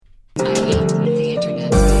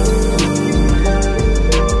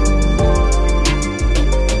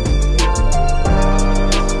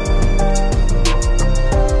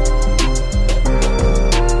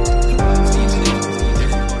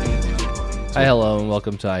Hi, hello, and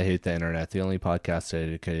welcome to I Hate the Internet, the only podcast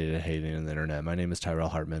dedicated to hating the internet. My name is Tyrell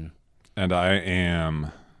Hartman. And I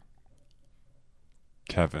am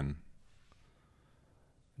Kevin.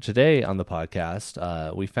 Today on the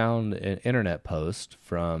podcast, we found an internet post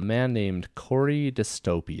from a man named Corey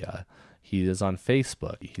Dystopia. He is on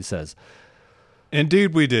Facebook. He says,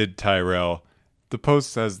 Indeed we did, Tyrell. The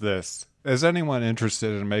post says this. Is anyone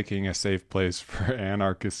interested in making a safe place for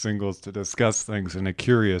anarchist singles to discuss things in a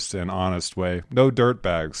curious and honest way? No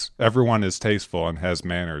dirtbags. Everyone is tasteful and has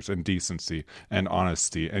manners and decency and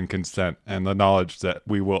honesty and consent and the knowledge that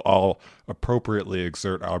we will all appropriately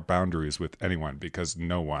exert our boundaries with anyone because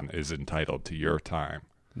no one is entitled to your time.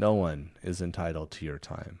 No one is entitled to your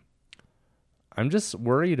time. I'm just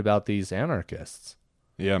worried about these anarchists.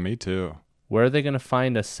 Yeah, me too. Where are they going to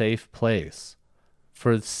find a safe place?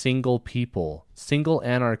 For single people, single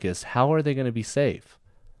anarchists, how are they going to be safe?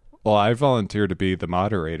 Well, I volunteer to be the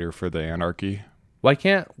moderator for the anarchy.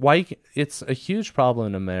 It's a huge problem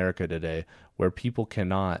in America today where people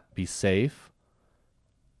cannot be safe,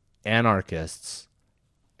 anarchists,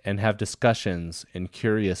 and have discussions in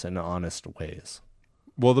curious and honest ways.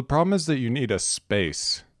 Well, the problem is that you need a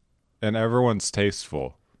space, and everyone's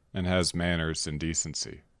tasteful and has manners and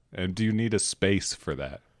decency. And do you need a space for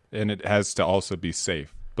that? And it has to also be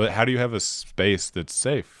safe. But how do you have a space that's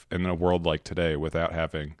safe in a world like today without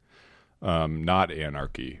having not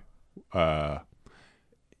anarchy? Anarchy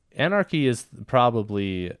is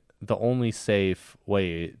probably the only safe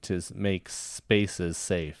way to make spaces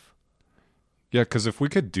safe. Yeah, because if we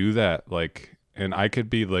could do that, and I could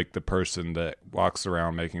be like the person that walks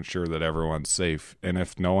around making sure that everyone's safe. And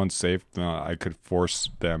if no one's safe, then I could force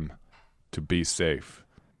them to be safe.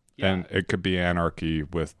 Yeah. And it could be anarchy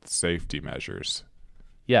with safety measures.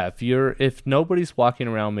 Yeah, if nobody's walking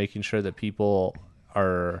around making sure that people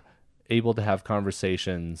are able to have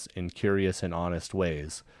conversations in curious and honest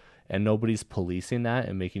ways, and nobody's policing that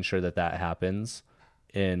and making sure that that happens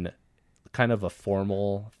in kind of a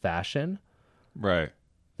formal fashion, right?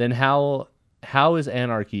 Then how is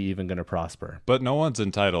anarchy even going to prosper? But no one's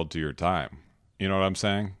entitled to your time. You know what I'm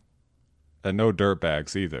saying? And no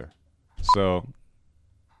dirtbags either. So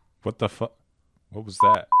what the fuck? What was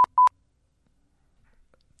that?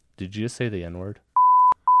 Did you just say the N-word?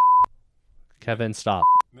 Kevin, stop.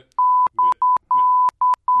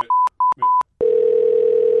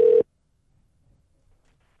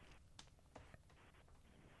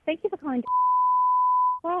 Thank you for calling.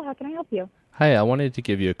 Well, how can I help you? Hi, I wanted to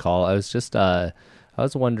give you a call. I was just, I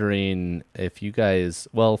was wondering if you guys,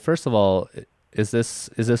 well, first of all, is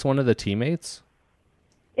this one of the teammates?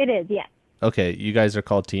 It is, yes. Okay, you guys are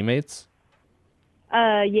called teammates?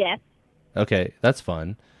 Yes. Okay, that's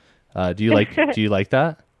fun. Do you like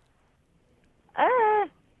that?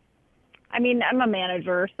 I mean, I'm a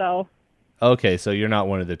manager, so. Okay, so you're not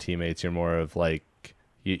one of the teammates. You're more of like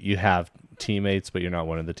you have teammates, but you're not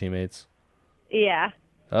one of the teammates. Yeah.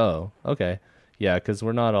 Oh, okay. Yeah, because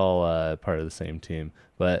we're not all part of the same team.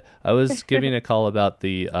 But I was giving a call about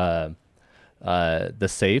the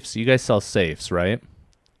safes. You guys sell safes, right?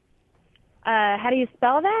 How do you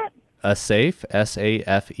spell that? A safe,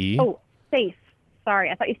 S-A-F-E. Oh, safe. Sorry,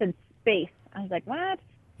 I thought you said space. I was like, what?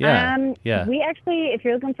 Yeah, yeah. We actually, if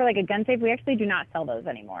you're looking for like a gun safe, we actually do not sell those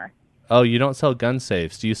anymore. Oh, you don't sell gun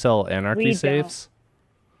safes. Do you sell anarchy safes?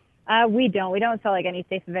 We don't. We don't sell like any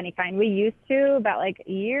safe of any kind. We used to about like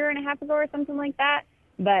a year and a half ago or something like that,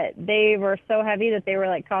 but they were so heavy that they were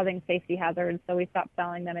like causing safety hazards, so we stopped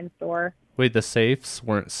selling them in store. Wait, the safes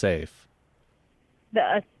weren't safe?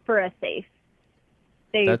 For a safe.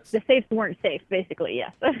 The safes weren't safe, basically,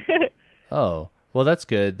 yes. Oh, well, that's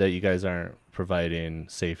good that you guys aren't providing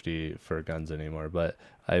safety for guns anymore. But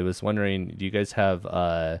I was wondering, do you guys have,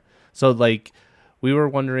 we were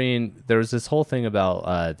wondering, there was this whole thing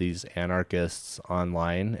about these anarchists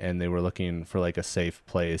online, and they were looking for like a safe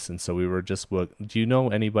place. And so we were just, do you know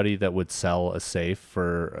anybody that would sell a safe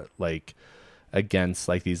for like against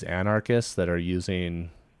like these anarchists that are using,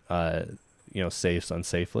 safes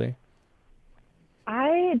unsafely?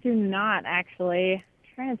 I do not, actually.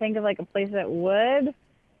 I'm trying to think of like a place that would,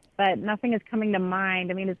 but nothing is coming to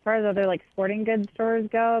mind. I mean, as far as other like sporting goods stores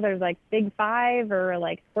go, there's like Big Five or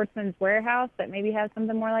like Sportsman's Warehouse that maybe has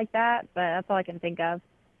something more like that, but that's all I can think of.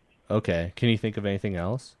 Okay. Can you think of anything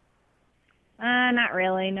else? Not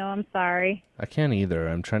really. No, I'm sorry. I can't either.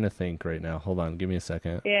 I'm trying to think right now. Hold on. Give me a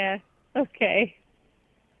second. Yeah. Okay.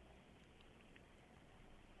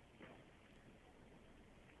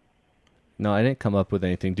 No, I didn't come up with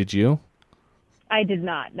anything. Did you? I did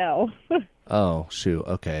not, no. Oh, shoot.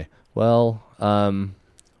 Okay. Well,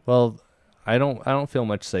 I don't feel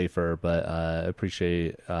much safer, but I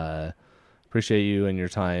appreciate Appreciate you and your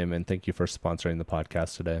time, and thank you for sponsoring the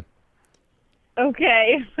podcast today.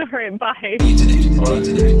 Okay. All right. Bye.